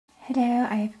Hello,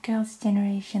 I have Girls'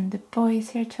 Generation, the boys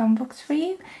here to unbox for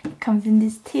you. It comes in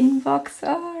this tin box.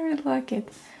 Oh, I really like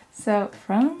it. So,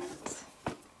 front,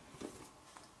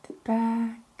 the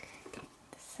back,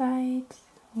 the sides.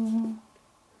 Oh,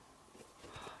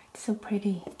 it's so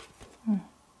pretty.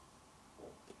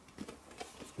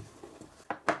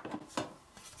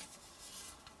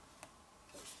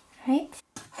 Right,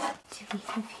 what do we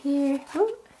have here?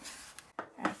 Ooh.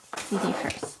 Right, CD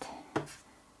first.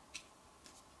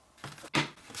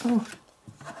 Oh,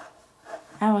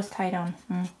 that was tied on.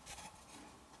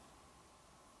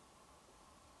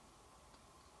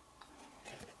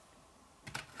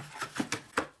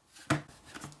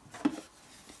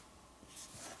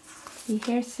 See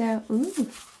here, so ooh.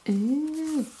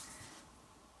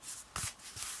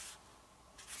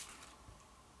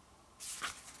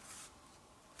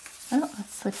 Oh,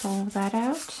 let's slip all of that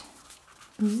out.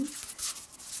 Ooh.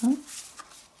 Oh.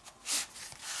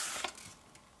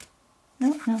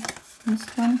 No, this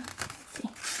one. Let's see.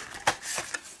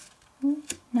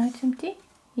 Now it's empty.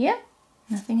 Yeah,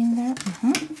 nothing in there.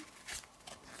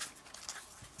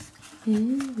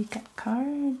 Ooh, we got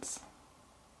cards.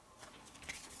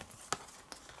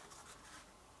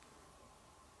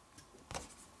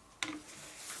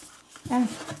 Ah.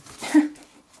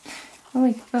 Oh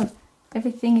wait,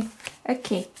 everything is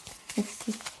okay.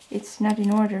 It's not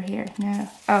in order here. No.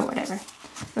 Oh, whatever.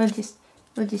 We'll just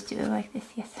do it like this.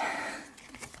 Yes.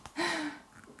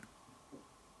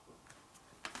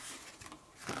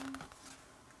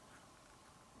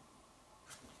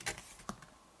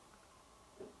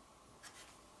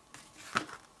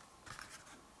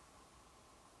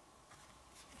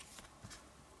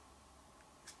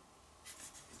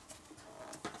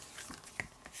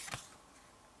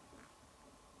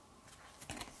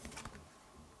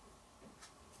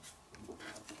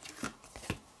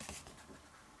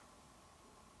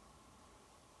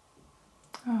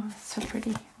 Oh, it's so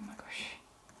pretty. Oh my gosh.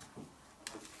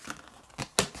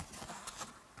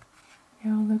 They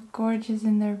all look gorgeous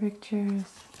in their pictures.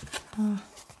 Oh.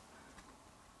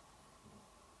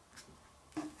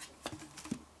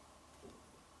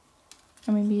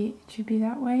 Or maybe it should be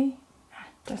that way.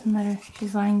 Doesn't matter.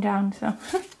 She's lying down, so.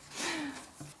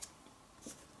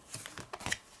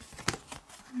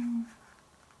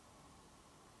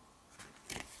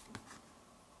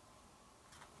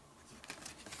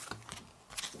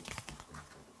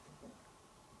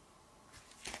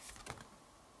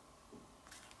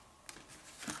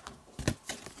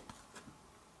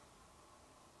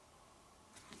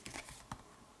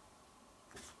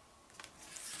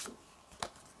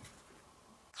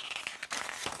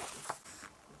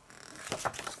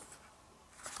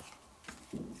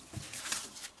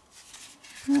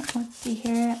 Let's see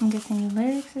here. I'm guessing the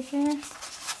lyrics are here.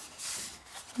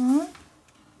 My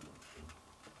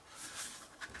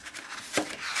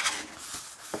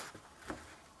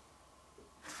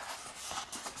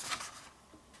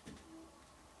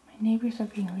neighbors are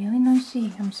being really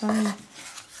noisy. I'm sorry.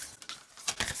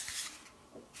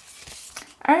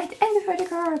 Alright, and the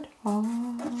photocard.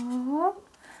 Oh,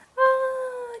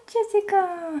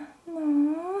 Jessica.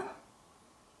 No.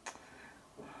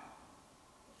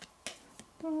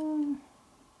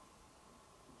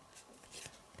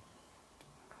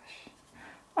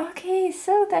 Okay,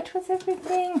 so that was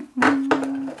everything.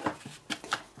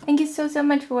 Thank you so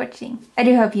much for watching. I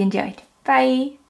do hope you enjoyed. Bye.